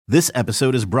This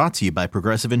episode is brought to you by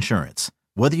Progressive Insurance.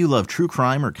 Whether you love true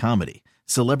crime or comedy,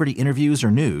 celebrity interviews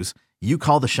or news, you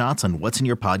call the shots on what's in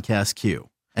your podcast queue.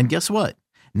 And guess what?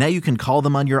 Now you can call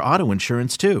them on your auto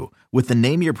insurance too with the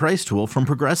Name Your Price tool from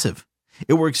Progressive.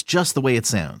 It works just the way it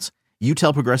sounds. You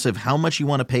tell Progressive how much you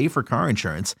want to pay for car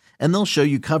insurance, and they'll show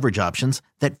you coverage options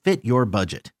that fit your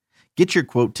budget. Get your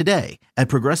quote today at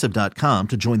Progressive.com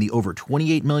to join the over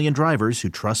 28 million drivers who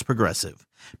trust Progressive.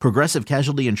 Progressive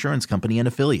Casualty Insurance Company and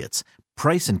Affiliates.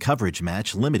 Price and coverage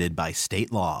match limited by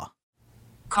state law.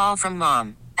 Call from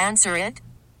mom. Answer it.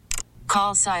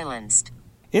 Call silenced.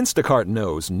 Instacart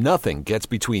knows nothing gets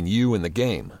between you and the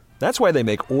game. That's why they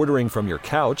make ordering from your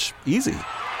couch easy.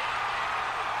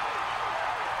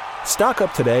 Stock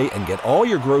up today and get all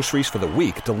your groceries for the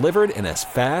week delivered in as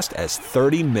fast as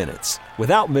 30 minutes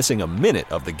without missing a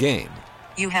minute of the game.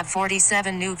 You have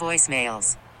 47 new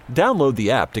voicemails. Download the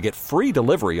app to get free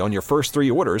delivery on your first 3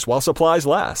 orders while supplies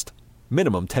last.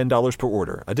 Minimum $10 per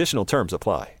order. Additional terms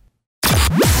apply.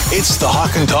 It's the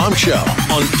Hawk and Tom Show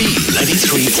on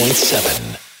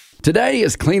B93.7. Today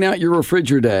is Clean Out Your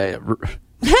Refrigerator Day.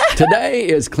 Today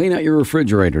is Clean Out Your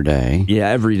Refrigerator Day. Yeah,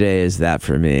 every day is that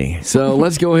for me. So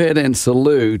let's go ahead and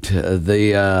salute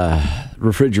the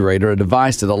refrigerator, a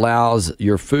device that allows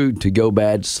your food to go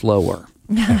bad slower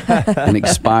and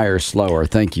expire slower.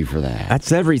 Thank you for that.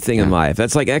 That's everything in life.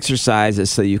 That's like exercise is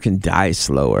so you can die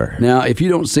slower. Now, if you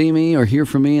don't see me or hear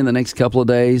from me in the next couple of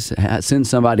days, send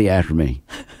somebody after me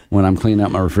when I'm cleaning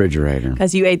out my refrigerator.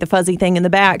 Because you ate the fuzzy thing in the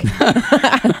back. You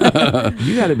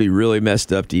got to be really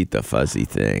messed up to eat the fuzzy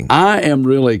thing. I am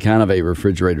really kind of a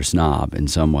refrigerator snob in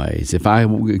some ways. If I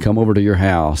come over to your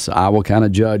house, I will kind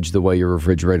of judge the way your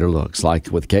refrigerator looks. Like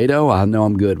with Cato, I know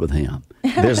I'm good with him.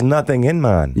 There's nothing in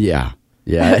mine. Yeah.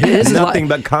 Yeah, it's nothing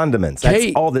but condiments. That's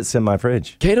all that's in my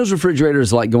fridge. Cato's refrigerator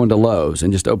is like going to Lowe's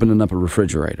and just opening up a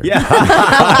refrigerator. Yeah,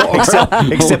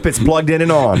 except it's plugged in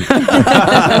and on.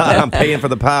 I'm paying for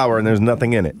the power, and there's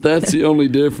nothing in it. That's the only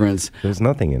difference. There's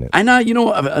nothing in it. And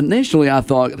initially I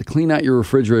thought the Clean Out Your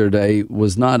Refrigerator Day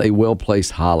was not a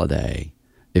well-placed holiday,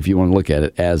 if you want to look at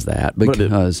it as that,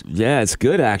 because it's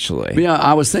good actually. Yeah,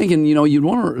 I was thinking, you'd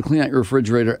want to clean out your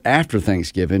refrigerator after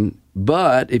Thanksgiving,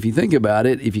 but if you think about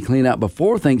it, if you clean out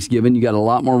before Thanksgiving, you got a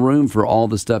lot more room for all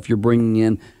the stuff you're bringing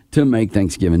in to make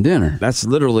Thanksgiving dinner. That's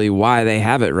literally why they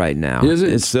have it right now. Is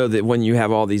it? It's so that when you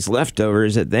have all these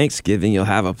leftovers at Thanksgiving, you'll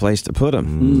have a place to put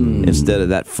them instead of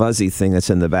that fuzzy thing that's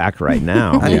in the back right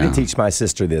now. I need to teach my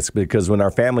sister this because when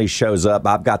our family shows up,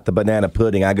 I've got the banana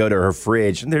pudding. I go to her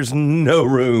fridge, and there's no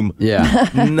room. Yeah.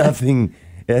 Nothing.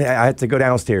 I had to go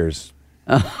downstairs.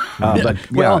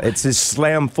 It's just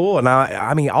slam full. And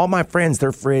I mean, all my friends,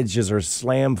 their fridges are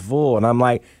slam full. And I'm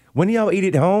like, when do y'all eat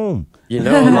at home? A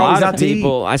lot of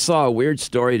people, I saw a weird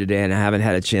story today, and I haven't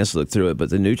had a chance to look through it, but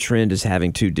the new trend is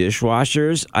having 2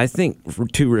 dishwashers. I think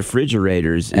 2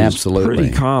 refrigerators is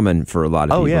pretty common for a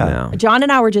lot of people now. John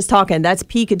and I were just talking. That's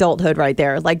peak adulthood right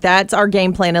there. Like, that's our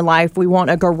game plan in life. We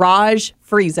want a garage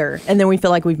freezer, and then we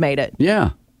feel like we've made it. Yeah.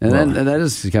 And that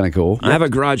is kind of cool. I have a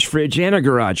garage fridge and a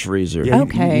garage freezer. Yeah,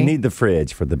 okay. You need the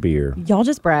fridge for the beer. Y'all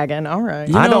just bragging. All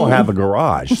right. I don't have a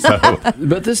garage, so.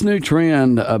 But this new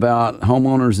trend about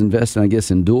homeowners investing, I guess,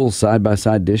 in dual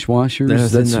side-by-side dishwashers,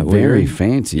 that's very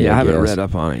fancy. Yeah, I haven't read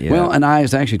up on it yet. Well, and I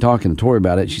was actually talking to Tori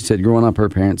about it. She said growing up, her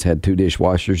parents had 2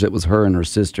 dishwashers. It was her and her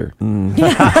sister. You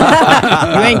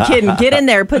ain't kidding. Get in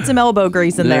there. Put some elbow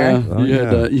grease in there.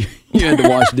 You had to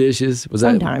wash dishes. Was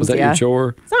that your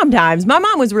chore? Sometimes. My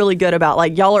mom was really good about,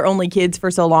 like, y'all are only kids for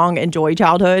so long. Enjoy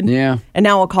childhood. Yeah. And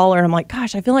now I'll call her and I'm like,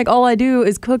 gosh, I feel like all I do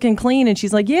is cook and clean. And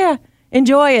she's like, yeah,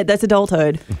 enjoy it. That's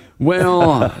adulthood.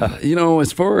 Well,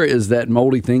 as far as that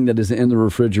moldy thing that is in the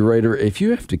refrigerator, if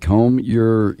you have to comb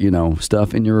your,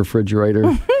 stuff in your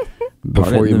refrigerator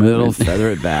before you move it,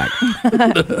 feather it back.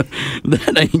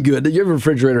 That ain't good. Your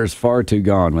refrigerator is far too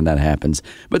gone when that happens.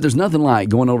 But there's nothing like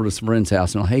going over to some friend's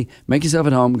house and, hey, make yourself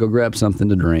at home, go grab something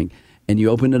to drink. And you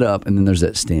open it up, and then there's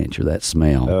that stench or that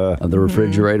smell of the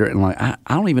refrigerator. And I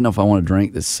don't even know if I want to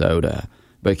drink this soda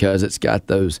because it's got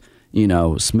those,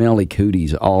 smelly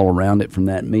cooties all around it from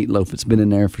that meatloaf that's been in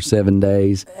there for 7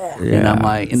 days. Yeah. And I'm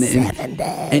like, 7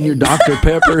 days. And your Dr.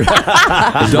 Pepper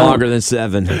is longer than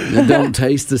 7. It don't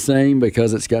taste the same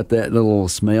because it's got that little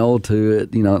smell to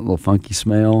it, that little funky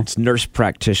smell. It's nurse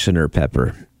practitioner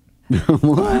pepper.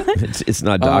 What? It's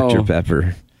not Dr.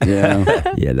 Pepper.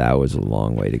 Yeah. Yeah, that was a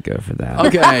long way to go for that.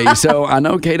 Okay, so I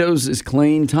know Cato's is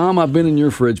clean. Tom, I've been in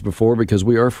your fridge before because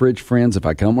we are fridge friends. If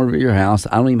I come over to your house,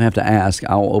 I don't even have to ask.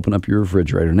 I'll open up your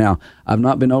refrigerator. Now, I've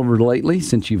not been over lately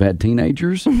since you've had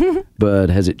teenagers, but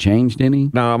has it changed any?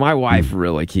 No, my wife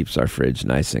really keeps our fridge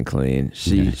nice and clean.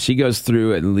 She goes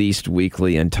through at least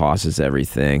weekly and tosses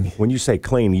everything. When you say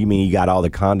clean, you mean you got all the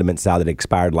condiments out that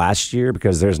expired last year?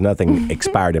 Because there's nothing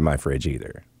expired in my fridge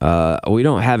either. We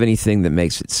don't have anything that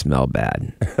makes it smell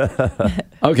bad.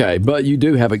 Okay, but you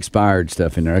do have expired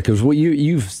stuff in there because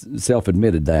you've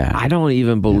self-admitted that. I don't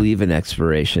even believe in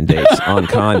expiration dates on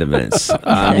condiments.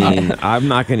 I mean, I'm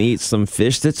not going to eat some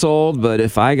fish that's old, but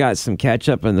if I got some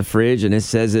ketchup in the fridge and it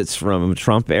says it's from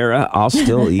Trump era, I'll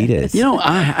still eat it. You know,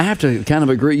 I have to kind of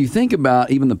agree. You think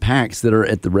about even the packs that are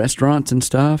at the restaurants and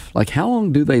stuff. Like, how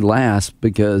long do they last?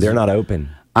 Because they're not open.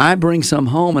 I bring some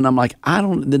home and I'm like,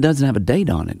 it doesn't have a date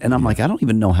on it. And I'm like, I don't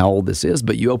even know how old this is,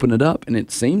 but you open it up and it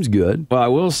seems good. Well, I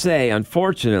will say,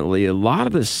 unfortunately, a lot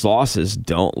of the sauces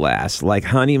don't last. Like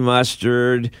honey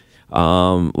mustard,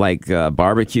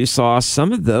 barbecue sauce.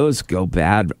 Some of those go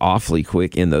bad awfully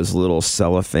quick in those little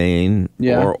cellophane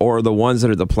or the ones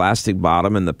that are the plastic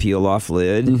bottom and the peel off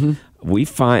lid. Mm-hmm. We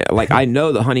find, I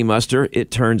know the honey mustard,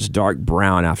 it turns dark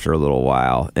brown after a little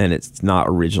while, and it's not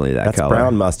originally that color. That's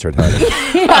brown mustard, honey.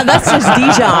 Yeah, that's just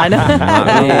Dijon.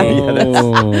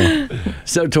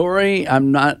 So, Tori,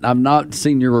 I'm not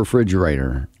seeing your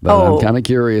refrigerator, but I'm kind of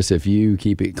curious if you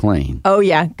keep it clean. Oh,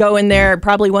 yeah. Go in there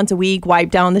probably once a week, wipe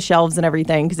down the shelves and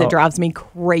everything, because it drives me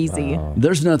crazy.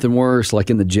 There's nothing worse, like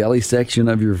in the jelly section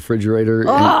of your refrigerator,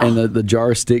 and the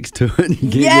jar sticks to it, and you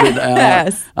can't get it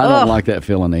out. I don't like that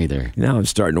feeling either. Now I'm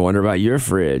starting to wonder about your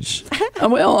fridge.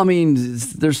 Well, I mean,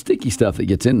 there's sticky stuff that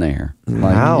gets in there.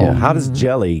 How does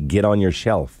jelly get on your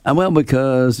shelf? Well,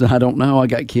 because I don't know. I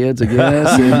got kids, I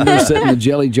guess, and they're setting the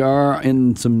jelly jar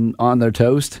on their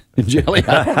toast. Jelly,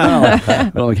 I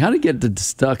don't know. How to get it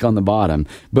stuck on the bottom?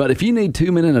 But if you need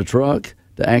 2 men in a truck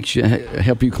to actually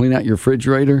help you clean out your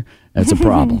refrigerator, that's a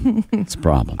problem. It's a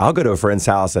problem. I'll go to a friend's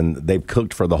house and they've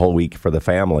cooked for the whole week for the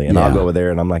family, and I'll go over there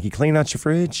and I'm like, "You clean out your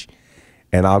fridge?"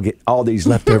 And I'll get all these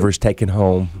leftovers taken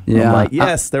home. Yeah. I'm like,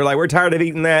 yes. They're like, "We're tired of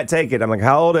eating that. Take it." I'm like,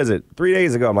 "How old is it?" 3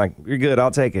 days ago. I'm like, "You're good.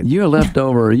 I'll take it." You're a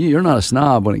leftover. You're not a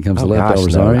snob when it comes to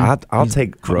leftovers, are you? I'll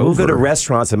take Grover. We'll go to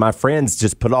restaurants and my friends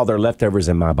just put all their leftovers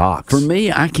in my box. For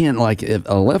me, I can't, if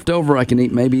a leftover, I can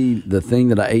eat maybe the thing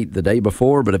that I ate the day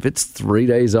before, but if it's 3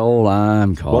 days old,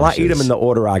 I'm cautious. Well, I eat them in the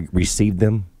order I received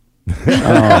them.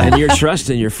 And you're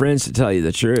trusting your friends to tell you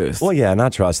the truth. Well, yeah, and I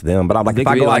trust them, but I'm like, if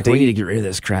I go we need to get rid of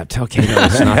this crap. Tell Kato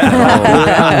it's not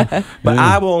that old. But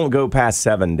I won't go past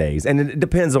 7 days, and it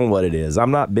depends on what it is.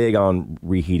 I'm not big on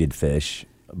reheated fish,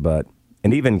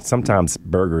 and even sometimes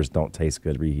burgers don't taste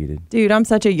good reheated. Dude, I'm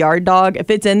such a yard dog. If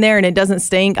it's in there and it doesn't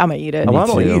stink, I'm going to eat it. Oh, I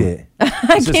don't eat it.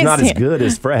 It's just not as good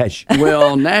as fresh.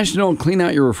 Well, National Clean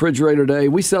Out Your Refrigerator Day,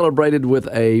 we celebrated with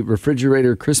a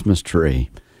refrigerator Christmas tree.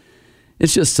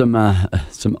 It's just some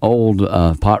old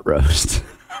pot roast.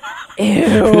 Ew.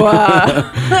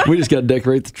 We just got to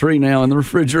decorate the tree now in the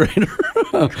refrigerator.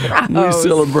 We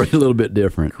celebrate a little bit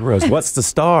different. Gross. What's the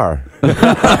star?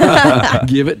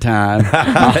 Give it time.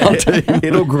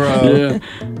 It'll grow. Yeah.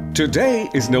 Today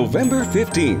is November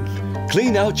 15th.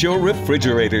 Clean Out Your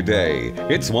Refrigerator Day.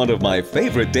 It's one of my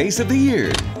favorite days of the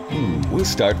year. We'll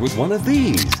start with one of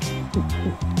these.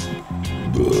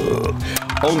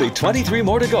 Only 23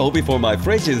 more to go before my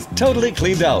fridge is totally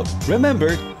cleaned out.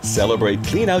 Remember, celebrate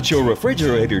Clean Out Your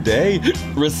Refrigerator Day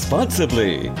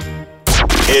responsibly.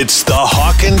 It's the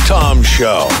Hawk and Tom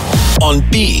Show on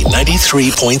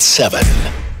B93.7.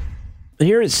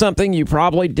 Here is something you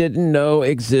probably didn't know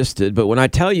existed, but when I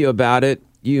tell you about it,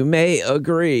 you may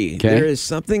agree. Okay. There is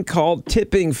something called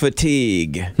tipping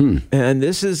fatigue. And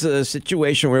this is a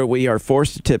situation where we are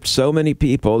forced to tip so many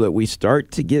people that we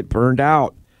start to get burned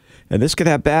out. And this could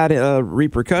have bad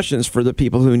repercussions for the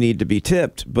people who need to be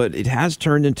tipped, but it has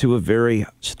turned into a very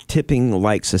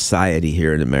tipping-like society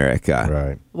here in America.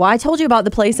 Right. Well, I told you about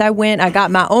the place I went. I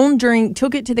got my own drink,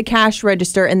 took it to the cash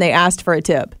register, and they asked for a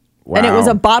tip. Wow. And it was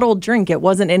a bottled drink. It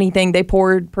wasn't anything they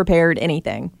prepared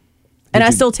anything. And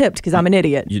I still tipped because I'm an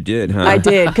idiot. You did, huh? I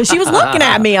did, because she was looking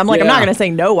at me. I'm like, I'm not going to say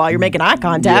no while you're making eye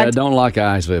contact. Yeah, don't lock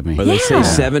eyes with me. But they say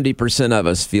 70% of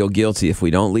us feel guilty if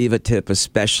we don't leave a tip,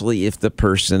 especially if the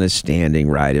person is standing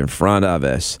right in front of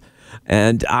us.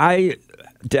 And I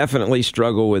definitely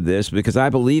struggle with this because I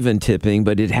believe in tipping,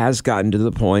 but it has gotten to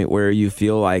the point where you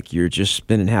feel like you're just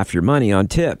spending half your money on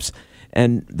tips.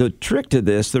 And the trick to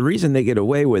this, the reason they get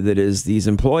away with it is these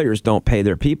employers don't pay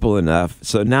their people enough.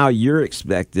 So now you're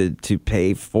expected to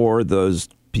pay for those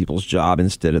people's job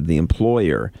instead of the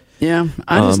employer. Yeah,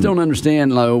 I just don't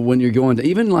understand when you're going to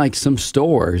even like some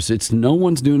stores. It's no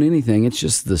one's doing anything. It's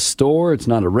just the store. It's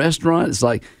not a restaurant. It's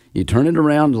like you turn it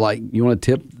around like you want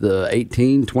to tip the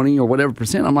 18, 20 or whatever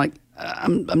percent. I'm like,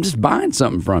 I'm just buying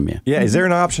something from you. Yeah, is there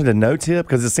an option to no tip?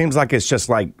 Because it seems like it's just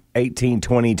like 18,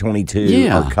 20,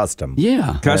 22 or custom.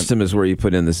 Yeah. Custom is where you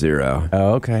put in the 0.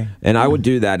 Oh, okay. And I would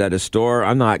do that at a store.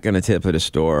 I'm not going to tip at a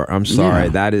store. I'm sorry.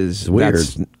 That is weird.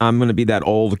 I'm going to be that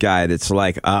old guy that's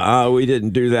like, we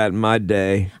didn't do that in my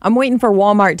day. I'm waiting for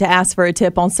Walmart to ask for a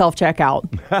tip on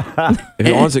self-checkout. As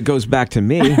long as it goes back to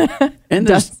me. And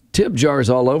there's tip jars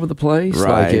all over the place.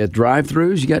 Right. Like at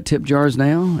drive-thrus, you got tip jars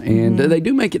now. And they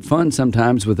do make it fun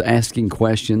sometimes with asking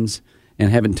questions and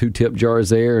having 2 tip jars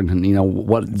there, and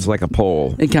what it's like a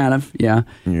poll. It kind of, yeah.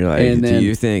 And you're like, do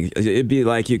you think it'd be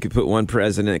like you could put one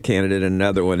president candidate and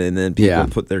another one, and then people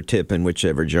put their tip in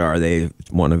whichever jar they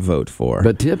want to vote for.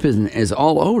 But tip is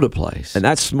all over the place, and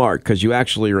that's smart because you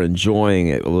actually are enjoying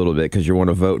it a little bit because you want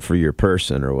to vote for your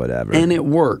person or whatever. And it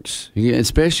works,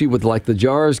 especially with like the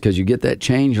jars because you get that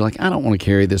change. You're like, I don't want to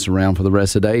carry this around for the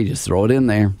rest of the day. Just throw it in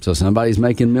there, so somebody's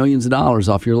making millions of dollars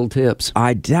off your little tips.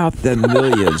 I doubt the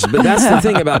millions, but that's the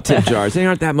thing about tip jars. They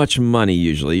aren't that much money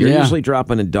usually. You're usually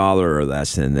dropping $1 or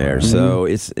less in there. So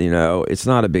it's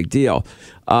not a big deal.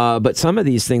 But some of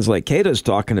these things like Cato's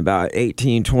talking about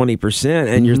 18, 20%,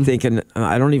 and you're thinking,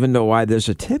 I don't even know why there's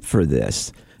a tip for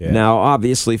this. Yeah. Now,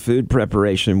 obviously, food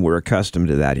preparation, we're accustomed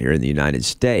to that here in the United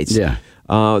States. Yeah.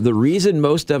 The reason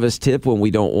most of us tip when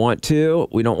we don't want to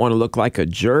look like a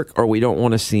jerk or we don't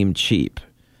want to seem cheap.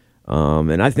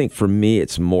 And I think for me,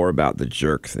 it's more about the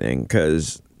jerk thing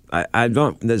because I'm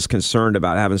not as concerned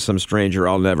about having some stranger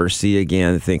I'll never see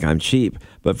again think I'm cheap,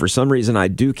 but for some reason I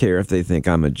do care if they think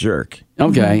I'm a jerk.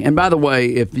 Okay, and by the way,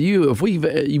 if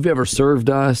you've ever served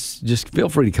us, just feel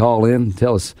free to call in and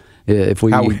tell us if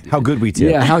we how good we tip.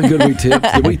 Yeah, how good we tip.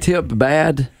 Did we tip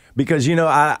bad? Because,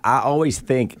 I always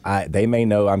think they may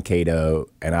know I'm Cato,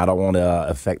 and I don't want to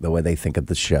affect the way they think of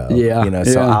the show. Yeah.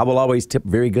 So I will always tip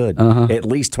very good, at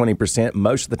least 20%,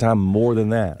 most of the time more than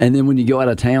that. And then when you go out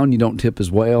of town, you don't tip as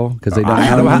well because they don't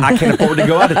I can't afford to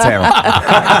go out of town.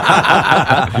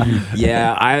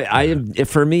 Yeah,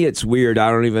 for me, it's weird.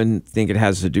 I don't even think it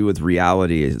has to do with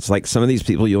reality. It's like some of these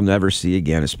people you'll never see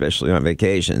again, especially on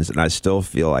vacations, and I still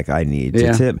feel like I need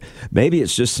to tip. Maybe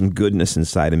it's just some goodness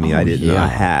inside of me I did not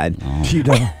have. You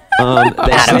don't.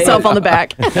 Pat himself on the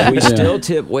back. We still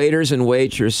tip waiters and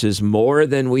waitresses more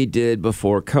than we did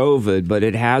before COVID, but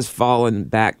it has fallen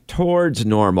back towards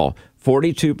normal.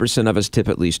 42% of us tip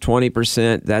at least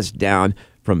 20%. That's down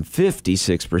from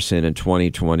 56% in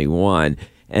 2021.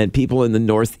 And people in the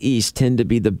Northeast tend to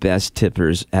be the best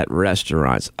tippers at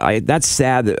restaurants. That's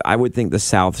sad. That I would think the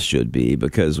South should be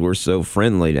because we're so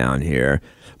friendly down here.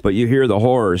 But you hear the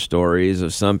horror stories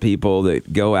of some people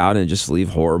that go out and just leave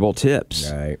horrible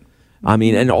tips. Right. I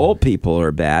mean, and old people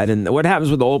are bad. And what happens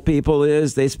with old people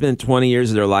is they spend 20 years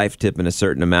of their life tipping a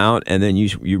certain amount, and then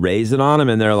you raise it on them,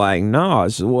 and they're like, no,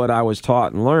 this is what I was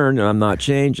taught and learned, and I'm not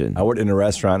changing. I worked in a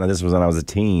restaurant, and this was when I was a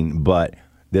teen, but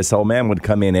this old man would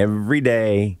come in every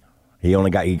day. He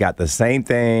got the same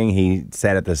thing. He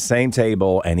sat at the same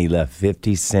table, and he left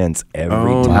 50 cents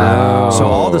every time. No. So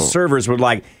all the servers were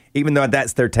like, even though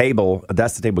that's their table,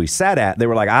 that's the table he sat at, they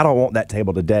were like, I don't want that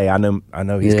table today. I know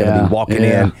he's going to be walking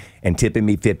in and tipping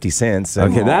me 50 cents.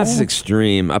 And, okay, that's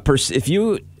extreme. If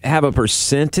you have a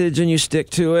percentage and you stick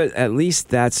to it, at least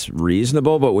that's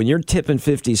reasonable. But when you're tipping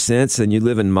 50 cents and you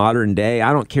live in modern day,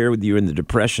 I don't care whether you're in the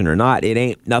Depression or not. It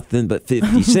ain't nothing but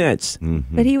 50 cents.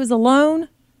 Mm-hmm. But he was alone?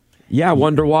 Yeah, I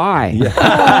wonder why. Because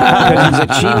he's a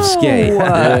cheapskate.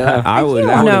 Yeah.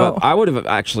 I would have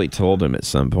actually told him at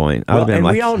some point.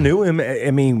 We all knew him.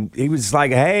 I mean, he was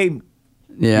like, hey.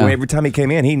 Yeah. Every time he came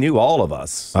in, he knew all of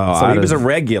us. So he was a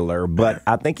regular, but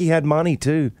I think he had money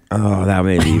too. Oh, that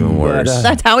made it even worse.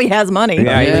 That's how he has money.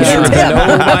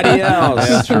 Nobody else.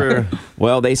 That's true.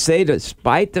 Well, they say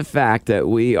despite the fact that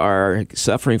we are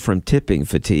suffering from tipping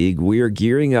fatigue, we are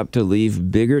gearing up to leave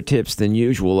bigger tips than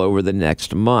usual over the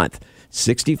next month.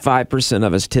 65%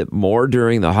 of us tip more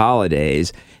during the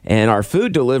holidays, and our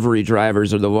food delivery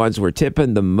drivers are the ones we're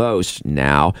tipping the most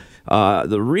now.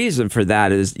 The reason for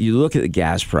that is you look at the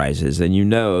gas prices, and you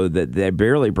know that they're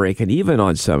barely breaking even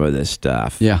on some of this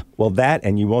stuff. Yeah. Well, that,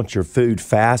 and you want your food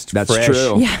fast, That's fresh,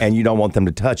 true. And you don't want them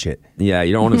to touch it. Yeah,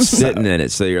 you don't want them sitting in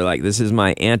it, so you're like, this is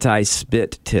my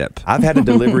anti-spit tip. I've had a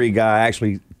delivery guy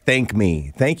actually thank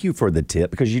me. Thank you for the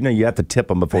tip, because you have to tip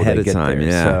them before ahead they get time, there.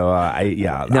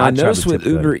 Yeah. So Now I noticed with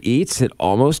Uber Eats, it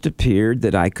almost appeared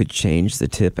that I could change the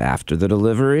tip after the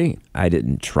delivery. I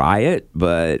didn't try it,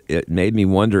 but it made me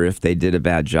wonder if they did a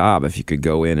bad job. If you could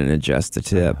go in and adjust the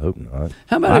tip. I hope not.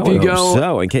 How about if you go?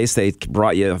 So in case they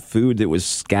brought you food that was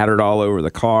scattered all over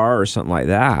the car or something like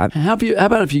that. How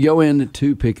about if you go in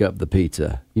to pick up the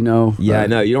pizza? Yeah, I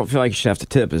know. You don't feel like you should have to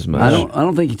tip as much. I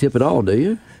don't think you tip at all, do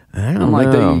you? I don't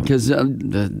know. Because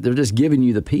they're just giving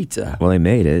you the pizza. Well, they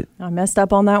made it. I messed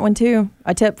up on that one too.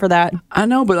 I tipped for that. I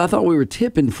know, but I thought we were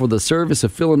tipping for the service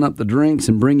of filling up the drinks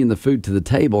and bringing the food to the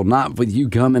table, not with you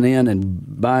coming in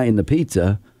and buying the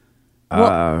pizza.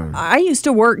 Well, I used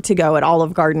to work to go at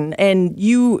Olive Garden, and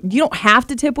you don't have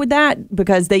to tip with that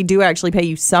because they do actually pay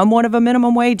you somewhat of a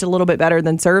minimum wage, a little bit better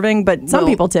than serving, but some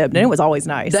people tipped, and it was always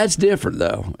nice. That's different,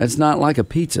 though. It's not like a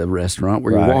pizza restaurant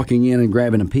where you're walking in and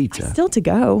grabbing a pizza. Still to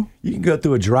go. You can go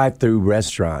through a drive-through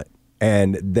restaurant,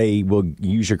 and they will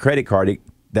use your credit card.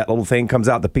 That little thing comes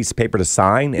out, the piece of paper to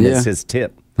sign, and it says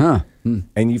tip. Huh.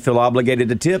 And you feel obligated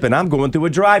to tip, and I'm going through a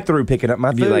drive-through picking up my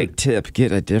food. Be like, tip,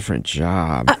 get a different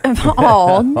job.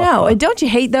 Oh, no. And don't you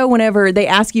hate, though, whenever they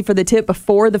ask you for the tip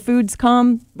before the foods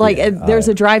come? Like, there's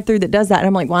a drive-through that does that, and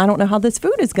I'm like, well, I don't know how this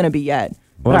food is going to be yet.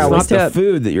 Well, it's not the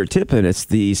food that you're tipping, it's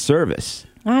the service.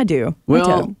 I do.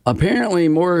 Well, apparently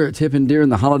more tipping during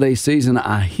the holiday season,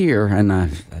 I hear,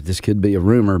 and this could be a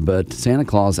rumor, but Santa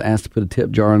Claus asked to put a tip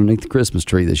jar underneath the Christmas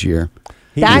tree this year.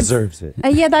 He deserves it.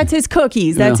 Yeah, that's his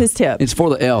cookies. That's his tip. It's for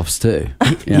the elves, too.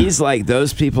 He's like,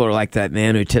 those people are like that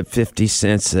man who tipped 50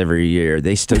 cents every year.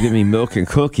 They still give me milk and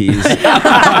cookies.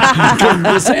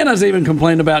 Santa's even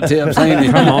complained about tips, ain't he?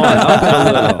 Come on, up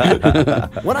it a little.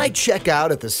 When I check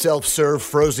out at the self-serve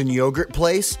frozen yogurt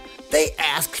place, they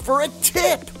ask for a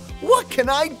tip. What can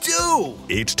I do?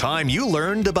 It's time you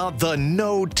learned about the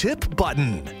no tip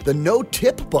button. The no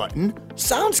tip button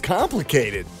sounds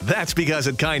complicated. That's because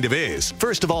it kind of is.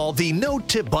 First of all, the no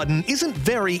tip button isn't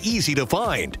very easy to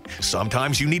find.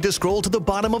 Sometimes you need to scroll to the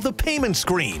bottom of the payment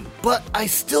screen. But I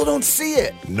still don't see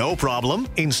it. No problem.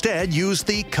 Instead, use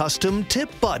the custom tip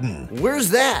button.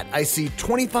 Where's that? I see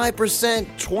 25%,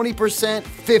 20%,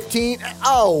 15%.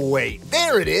 Oh, wait.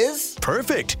 There it is.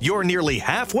 Perfect. You're nearly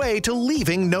halfway to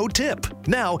leaving no tip.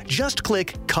 Now, just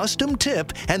click custom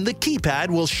tip and the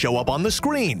keypad will show up on the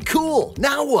screen. Cool.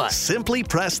 Now what? Simply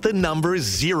press the number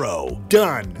 0.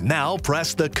 Done. Now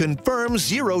press the confirm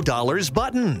 $0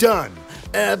 button. Done.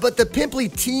 But the pimply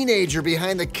teenager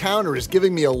behind the counter is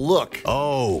giving me a look.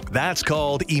 Oh, that's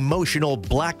called emotional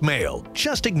blackmail.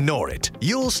 Just ignore it.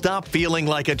 You'll stop feeling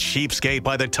like a cheapskate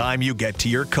by the time you get to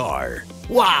your car.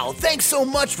 Wow, thanks so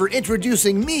much for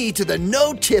introducing me to the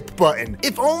no tip button.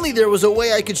 If only there was a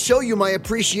way I could show you my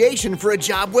appreciation for a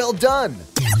job well done.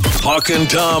 Hawk and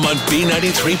Tom on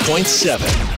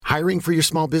B93.7. Hiring for your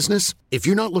small business? If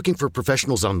you're not looking for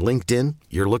professionals on LinkedIn,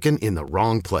 you're looking in the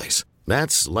wrong place.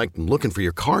 That's like looking for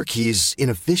your car keys in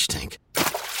a fish tank.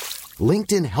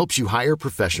 LinkedIn helps you hire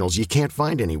professionals you can't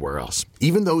find anywhere else,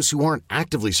 even those who aren't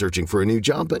actively searching for a new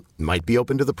job but might be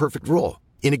open to the perfect role.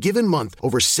 In a given month,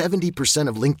 over 70%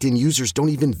 of LinkedIn users don't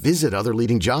even visit other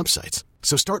leading job sites.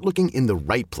 So start looking in the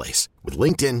right place. With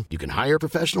LinkedIn, you can hire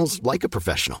professionals like a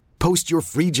professional. Post your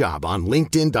free job on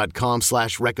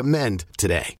linkedin.com/recommend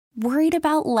today. Worried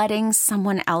about letting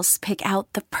someone else pick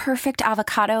out the perfect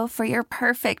avocado for your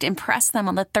perfect impress them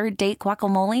on the third date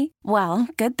guacamole? Well,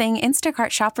 good thing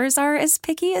Instacart shoppers are as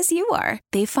picky as you are.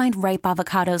 They find ripe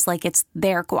avocados like it's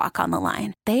their guac on the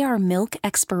line. They are milk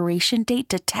expiration date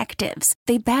detectives.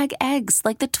 They bag eggs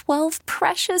like the 12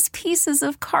 precious pieces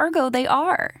of cargo they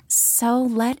are. So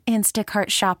let Instacart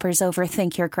shoppers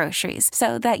overthink your groceries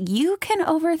so that you can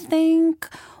overthink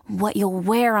what you'll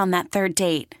wear on that third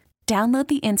date. Download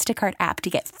the Instacart app to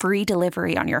get free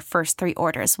delivery on your first 3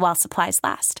 orders while supplies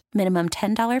last. Minimum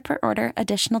 $10 per order.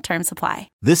 Additional terms apply.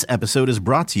 This episode is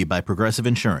brought to you by Progressive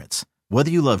Insurance.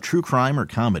 Whether you love true crime or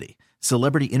comedy,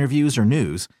 celebrity interviews or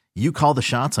news, you call the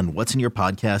shots on what's in your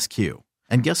podcast queue.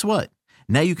 And guess what?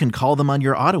 Now you can call them on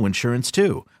your auto insurance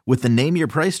too with the Name Your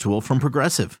Price tool from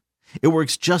Progressive. It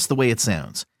works just the way it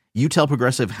sounds. You tell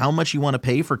Progressive how much you want to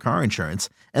pay for car insurance,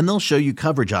 and they'll show you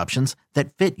coverage options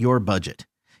that fit your budget.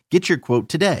 Get your quote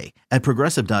today at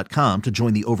Progressive.com to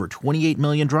join the over 28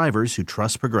 million drivers who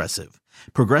trust Progressive.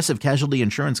 Progressive Casualty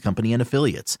Insurance Company and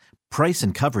Affiliates. Price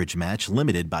and coverage match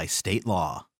limited by state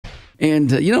law. And,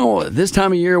 this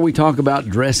time of year we talk about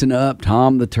dressing up,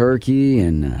 Tom the turkey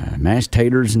and mashed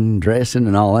taters and dressing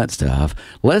and all that stuff.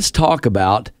 Let's talk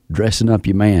about dressing up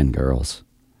your man, girls.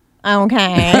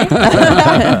 Okay.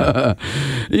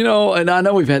 You know, and I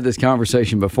know we've had this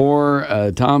conversation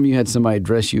before. Tom, you had somebody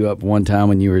dress you up one time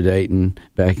when you were dating,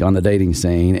 back on the dating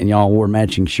scene, and y'all wore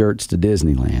matching shirts to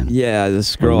Disneyland. Yeah,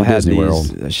 this girl had Disney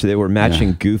these. They were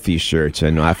matching Goofy shirts,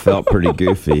 and I felt pretty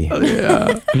goofy.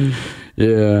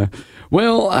 Yeah.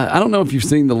 Well, I don't know if you've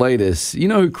seen the latest. You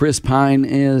know who Chris Pine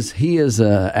is? He is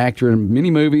an actor in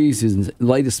many movies. His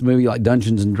latest movie, like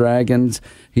Dungeons and Dragons.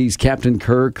 He's Captain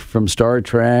Kirk from Star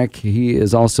Trek. He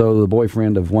is also the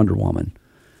boyfriend of Wonder Woman.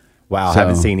 Wow, I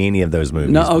haven't seen any of those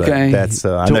movies. No, okay. That's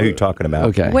I know who you're talking about.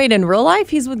 Okay. Wait, in real life,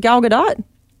 he's with Gal Gadot?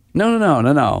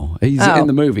 No. He's in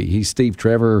the movie. He's Steve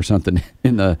Trevor or something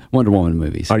in the Wonder Woman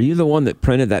movies. Are you the one that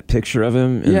printed that picture of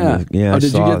him? Yeah. Oh,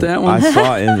 did you get that one? I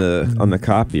saw it on the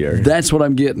copier. That's what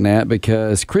I'm getting at,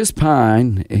 because Chris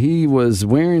Pine, he was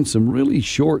wearing some really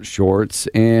short shorts,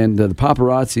 and the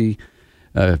paparazzi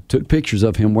took pictures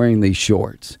of him wearing these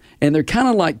shorts. And they're kind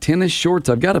of like tennis shorts.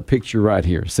 I've got a picture right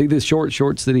here. See the short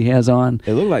shorts that he has on?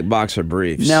 They look like boxer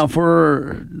briefs. Now,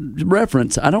 for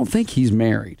reference, I don't think he's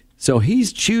married. So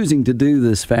he's choosing to do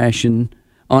this fashion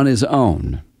on his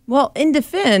own. Well, in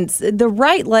defense, the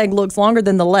right leg looks longer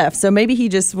than the left, so maybe he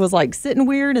just was like sitting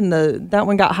weird, and that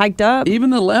one got hiked up. Even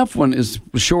the left one is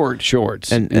short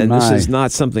shorts. And this is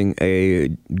not something a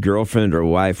girlfriend or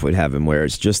wife would have him wear.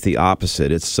 It's just the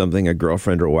opposite. It's something a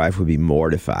girlfriend or wife would be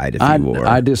mortified if he wore.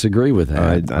 I disagree with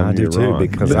that. I do too,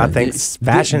 because I think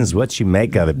fashion's what you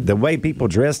make of it. The way people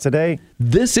dress today.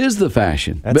 This is the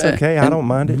fashion. That's okay. I don't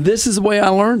mind it. This is the way I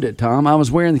learned it, Tom. I was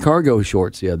wearing the cargo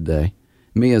shorts the other day.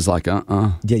 Mia's like,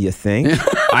 Yeah, you think?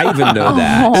 I even know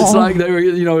that. It's like they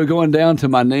were, going down to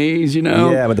my knees,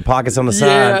 Yeah, with the pockets on the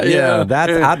side. Yeah.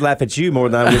 I'd laugh at you more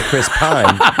than I would Chris Pine.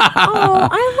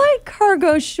 I like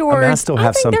cargo shorts. I still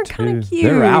have some they're too. kind of cute.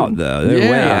 They're out, though.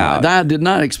 They're way out. I did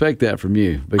not expect that from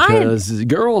you, because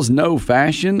girls know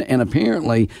fashion, and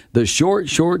apparently the short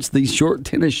shorts, these short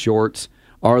tennis shorts,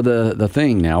 are the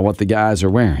thing now, what the guys are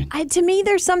wearing. To me,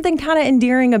 there's something kind of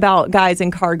endearing about guys in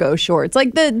cargo shorts.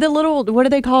 Like the little, what are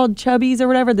they called, chubbies or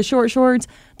whatever, the short shorts.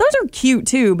 Those are cute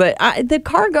too, but the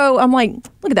cargo, I'm like,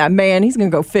 look at that man. He's going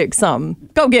to go fix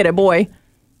something. Go get it, boy.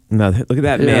 No, look at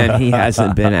that man. He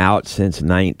hasn't been out since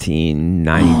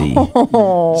 1990.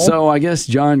 So I guess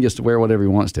John gets to wear whatever he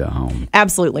wants to at home.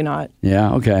 Absolutely not.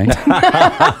 Yeah, okay.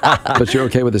 But you're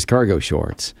okay with his cargo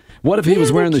shorts. What if he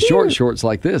was wearing the short shorts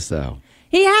like this, though?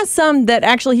 He has some that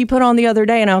actually he put on the other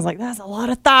day, and I was like, that's a lot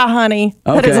of thigh, honey.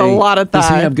 Okay. That is a lot of thigh. Does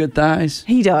he have good thighs?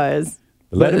 He does.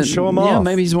 Let him show them off. Yeah,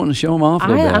 maybe he's wanting to show them off a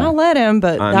little bit. I'll let him,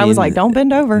 but I was like, don't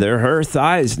bend over. They're her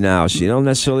thighs now. She don't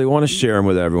necessarily want to share them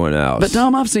with everyone else. But,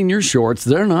 Tom, I've seen your shorts.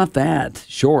 They're not that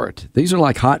short. These are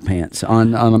like hot pants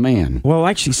on a man. Well,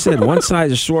 like she said, one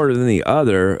size is shorter than the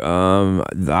other.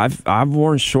 I've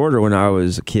worn shorter when I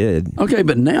was a kid. Okay,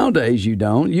 but nowadays you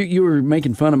don't. You were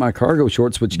making fun of my cargo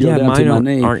shorts, which go down to my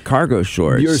knee. Aren't cargo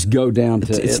shorts. Yours go down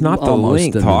to It's not the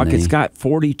length, Hawk. It's got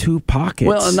 42 pockets.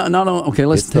 Well, not okay.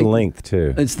 Let's take the length too.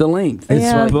 It's the length.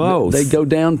 It's both. They go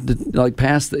down to like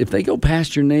past. If they go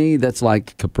past your knee, that's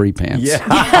like capri pants. Yeah.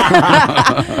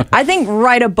 I think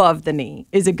right above the knee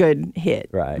is a good hit.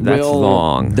 Right. That's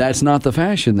long. That's not the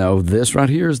fashion, though. This right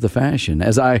here is the fashion.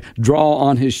 As I draw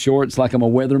on his shorts like I'm a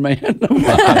weatherman,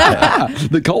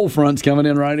 the cold front's coming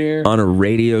in right here on a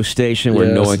radio station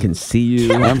where no one can see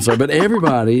you. I'm sorry, but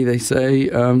everybody, they say.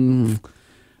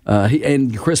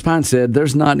 And Chris Pine said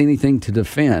there's not anything to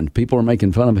defend. People are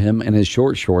making fun of him and his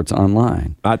short shorts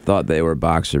online. I thought they were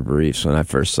boxer briefs when I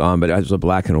first saw them, but it was a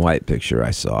black and white picture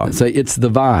I saw. So it's the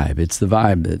vibe. It's the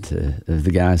vibe that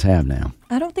the guys have now.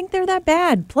 I don't think they're that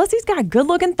bad. Plus, he's got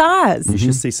good-looking thighs. You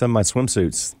should see some of my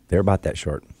swimsuits. They're about that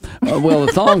short. Well,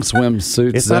 the thong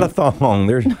swimsuits. It's not a thong.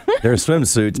 They're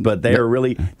swimsuits, but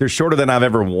they're shorter than I've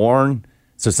ever worn.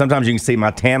 So sometimes you can see my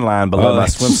tan line below my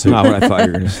swimsuit. That's not what I thought you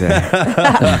were going to say.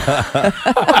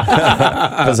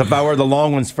 Because if I wear the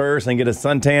long ones first and get a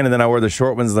suntan, and then I wear the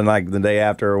short ones then like the day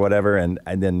after or whatever, and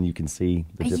then you can see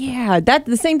the difference. Yeah,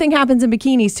 the same thing happens in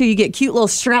bikinis too. You get cute little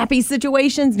strappy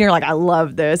situations, and you're like, I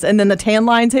love this. And then the tan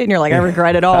lines hit, and you're like, I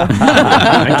regret it all.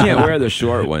 I can't wear the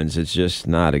short ones. It's just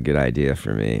not a good idea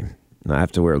for me. I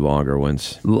have to wear longer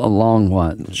ones. Long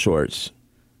what? Shorts,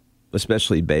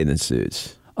 especially bathing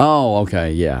suits. Oh,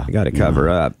 okay, yeah. You got to cover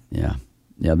up. Yeah.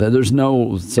 There's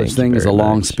no such thing as a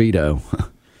long Speedo.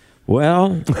 Well,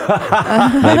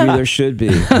 maybe there should be.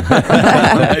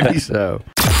 Maybe so.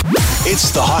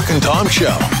 It's the Hawk and Tom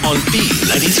Show on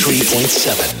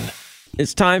B93.7.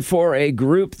 It's time for a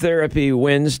Group Therapy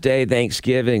Wednesday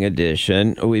Thanksgiving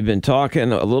edition. We've been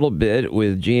talking a little bit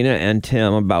with Gina and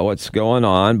Tim about what's going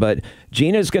on, but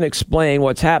Gina's going to explain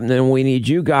what's happening. We need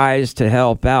you guys to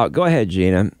help out. Go ahead,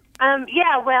 Gina.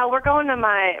 Yeah, well, we're going to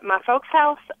my folks'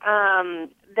 house.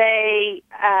 They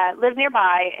live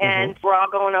nearby, and we're all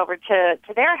going over to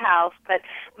their house. But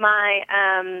my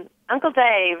Uncle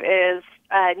Dave is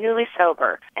newly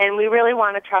sober, and we really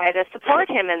want to try to support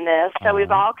him in this. So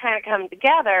we've all kind of come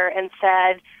together and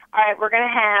said, all right, we're going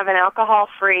to have an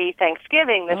alcohol-free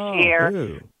Thanksgiving this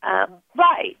year.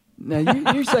 Right.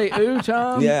 Now, you say ooh,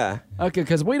 Tom? Yeah. Okay,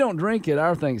 because we don't drink at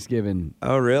our Thanksgiving.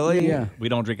 Oh, really? Yeah. We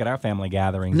don't drink at our family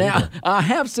gatherings Now, either. I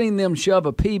have seen them shove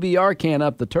a PBR can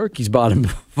up the turkey's bottom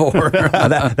before.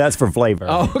 That's for flavor.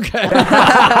 Oh, okay.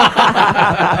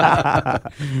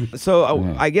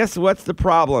 So, I guess what's the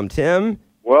problem, Tim?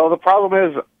 Well, the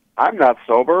problem is I'm not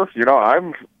sober. You know,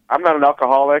 I'm not an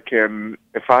alcoholic, and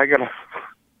if I get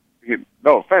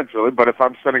no offense, really, but if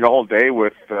I'm spending a whole day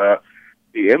with the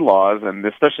in-laws, and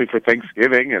especially for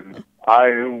Thanksgiving, and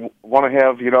I want to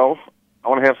have, I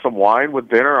want to have some wine with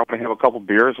dinner. I want to have a couple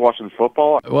beers watching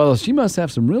football. Well, she must have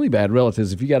some really bad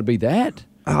relatives if you got to be that.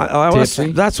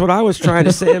 That's what I was trying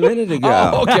to say a minute ago.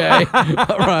 Oh, okay.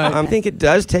 All right. I think it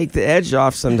does take the edge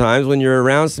off sometimes when you're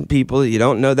around some people that you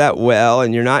don't know that well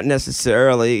and you're not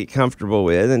necessarily comfortable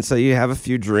with, and so you have a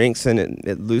few drinks and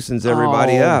it loosens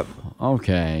everybody up.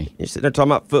 Okay. You're sitting there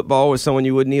talking about football with someone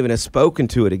you wouldn't even have spoken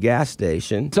to at a gas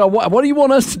station. So what do you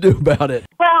want us to do about it?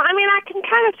 Well, I mean, I can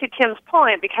kind of see Tim's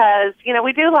point because,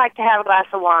 we do like to have a glass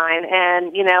of wine,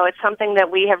 and, it's something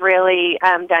that we have really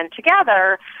done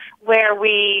together, where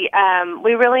we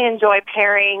really enjoy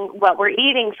pairing what we're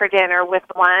eating for dinner with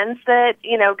the wines that,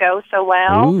 go so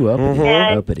well. Ooh,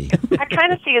 uppity. I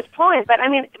kind of see his point, but I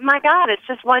mean, my God, it's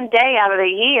just one day out of the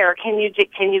year. Can you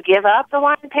give up the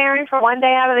wine pairing for one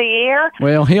day out of the year?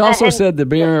 Well, he also said the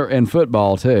beer and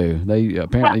football, too. They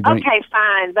apparently drink. Okay,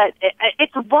 fine, but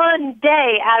it's one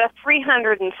day out of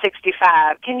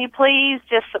 365. Can you please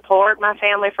just support my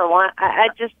family for one?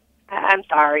 I'm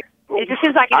sorry. It just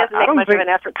seems like he doesn't make much of an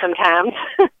effort sometimes.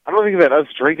 I don't think that us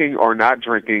drinking or not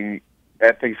drinking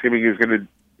at Thanksgiving is going to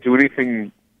do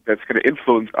anything that's going to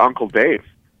influence Uncle Dave.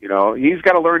 He's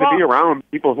got to learn to be around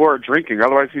people who are drinking.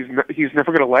 Otherwise, he's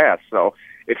never going to last. So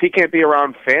if he can't be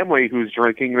around family who's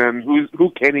drinking, then who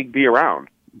can he be around?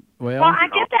 Well, I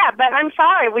get that, but I'm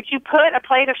sorry. Would you put a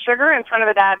plate of sugar in front of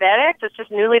a diabetic that's just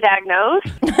newly diagnosed?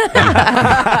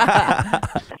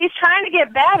 He's trying to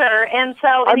get better, and so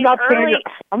I'm not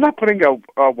putting a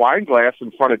wine glass in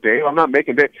front of Dave. I'm not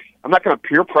making Dave. I'm not going to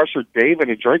peer pressure Dave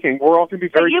into drinking. We're all going to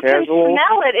be very you casual. You can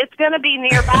smell it. It's going to be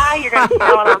nearby. You're going to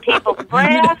smell it on people's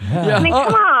breath. Yeah. I mean,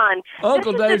 come on.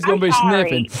 Uncle Dave's going to be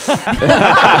sniffing.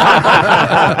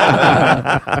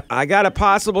 I got a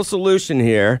possible solution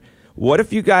here. What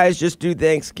if you guys just do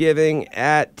Thanksgiving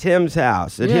at Tim's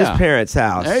house, at his parents'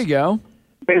 house? There you go.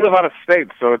 They live out of state,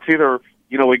 so it's either,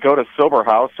 we go to sober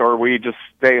house or we just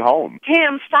stay home.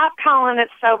 Tim, stop calling it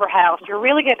sober house. You're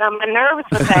really getting on my nerves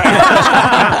with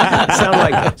that. Sound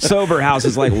like sober house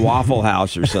is like Waffle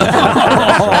House or something.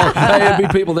 Hey, there'd be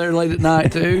people there late at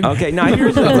night, too. Okay, now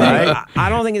here's the thing. I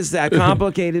don't think it's that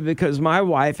complicated because my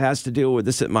wife has to deal with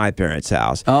this at my parents'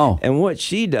 house. Oh. And what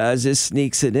she does is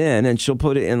sneaks it in, and she'll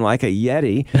put it in like a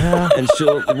Yeti,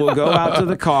 and we'll go out to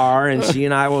the car, and she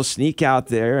and I will sneak out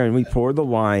there, and we pour the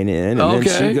wine in, and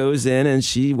then she goes in, and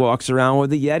she walks around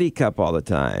with a Yeti cup all the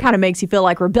time. Kind of makes you feel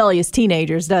like rebellious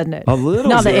teenagers, doesn't it? A little.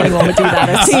 Not that anyone would do that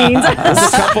as teens. There's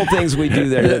a couple things we do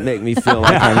there that make me feel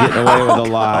like I'm getting away with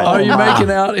a lot. Are you making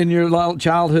out in your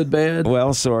childhood bed?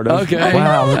 Well, sort of. Okay.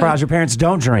 Wow, I'm surprised your parents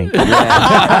don't drink.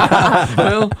 Yeah.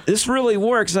 Well, this really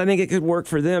works. I think it could work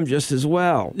for them just as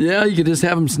well. Yeah, you could just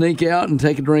have them sneak out and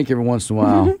take a drink every once in a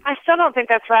while. I still don't think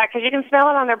that's right because you can smell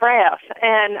it on their breath.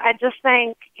 And I just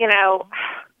think,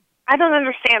 I don't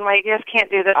understand why you just can't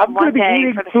do this I'm one going to be day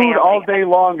eating for the food family. all day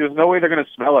long. There's no way they're going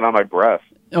to smell it on my breath.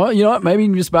 Well, you know what? Maybe you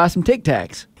can just buy some Tic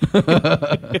Tacs.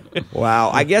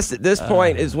 Wow. I guess at this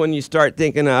point is when you start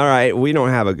thinking, all right, we don't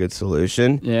have a good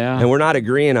solution. Yeah. And we're not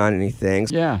agreeing on anything.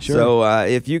 Yeah, sure. So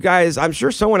if you guys, I'm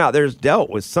sure someone out there has dealt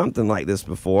with something like this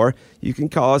before. You can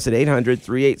call us at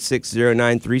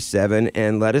 800-386-0937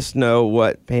 and let us know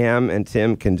what Pam and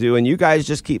Tim can do. And you guys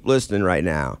just keep listening right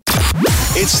now.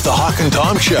 It's the Hawk and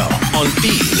Tom Show on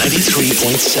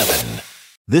B93.7.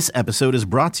 This episode is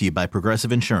brought to you by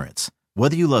Progressive Insurance.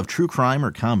 Whether you love true crime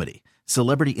or comedy,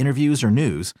 celebrity interviews or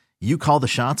news, you call the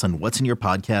shots on what's in your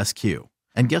podcast queue.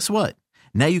 And guess what?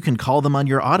 Now you can call them on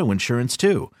your auto insurance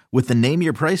too with the Name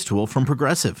Your Price tool from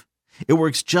Progressive. It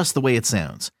works just the way it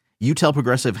sounds. You tell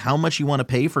Progressive how much you want to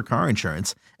pay for car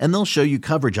insurance, and they'll show you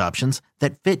coverage options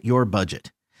that fit your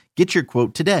budget. Get your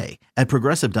quote today at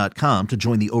Progressive.com to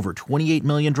join the over 28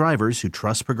 million drivers who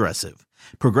trust Progressive.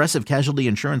 Progressive Casualty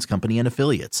Insurance Company and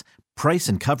Affiliates. Price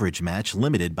and coverage match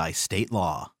limited by state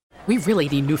law. We really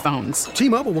need new phones.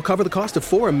 T-Mobile will cover the cost of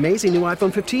 4 amazing new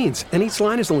iPhone 15s, and each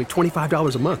line is only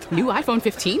 $25 a month. New iPhone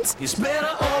 15s? It's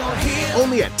better over here.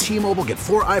 Only at T-Mobile, get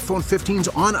 4 iPhone 15s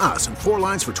on us and 4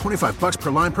 lines for $25 per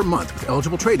line per month with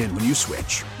eligible trade-in when you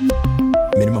switch.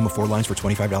 Minimum of 4 lines for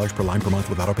 $25 per line per month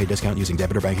with autopay discount using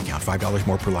debit or bank account. $5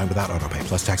 more per line without autopay,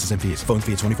 plus taxes and fees. Phone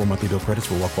fee at 24 monthly bill credits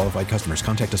for well-qualified customers.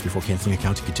 Contact us before canceling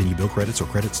account to continue bill credits or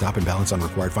credit stop and balance on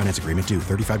required finance agreement due.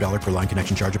 $35 per line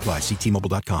connection charge applies. See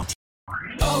T-Mobile.com.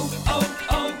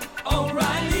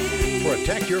 O'Reilly.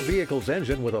 Protect your vehicle's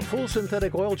engine with a full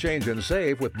synthetic oil change and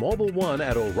save with Mobile One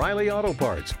at O'Reilly Auto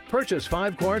Parts. Purchase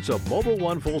 5 quarts of Mobile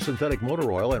One full synthetic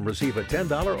motor oil and receive a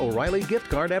 $10 O'Reilly gift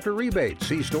card after rebate.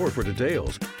 See store for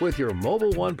details. With your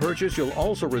Mobile One purchase, you'll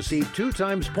also receive 2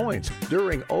 times points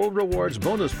during O Rewards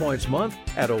Bonus Points Month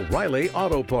at O'Reilly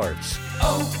Auto Parts.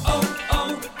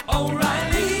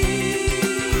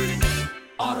 O'Reilly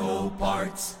Auto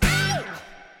Parts.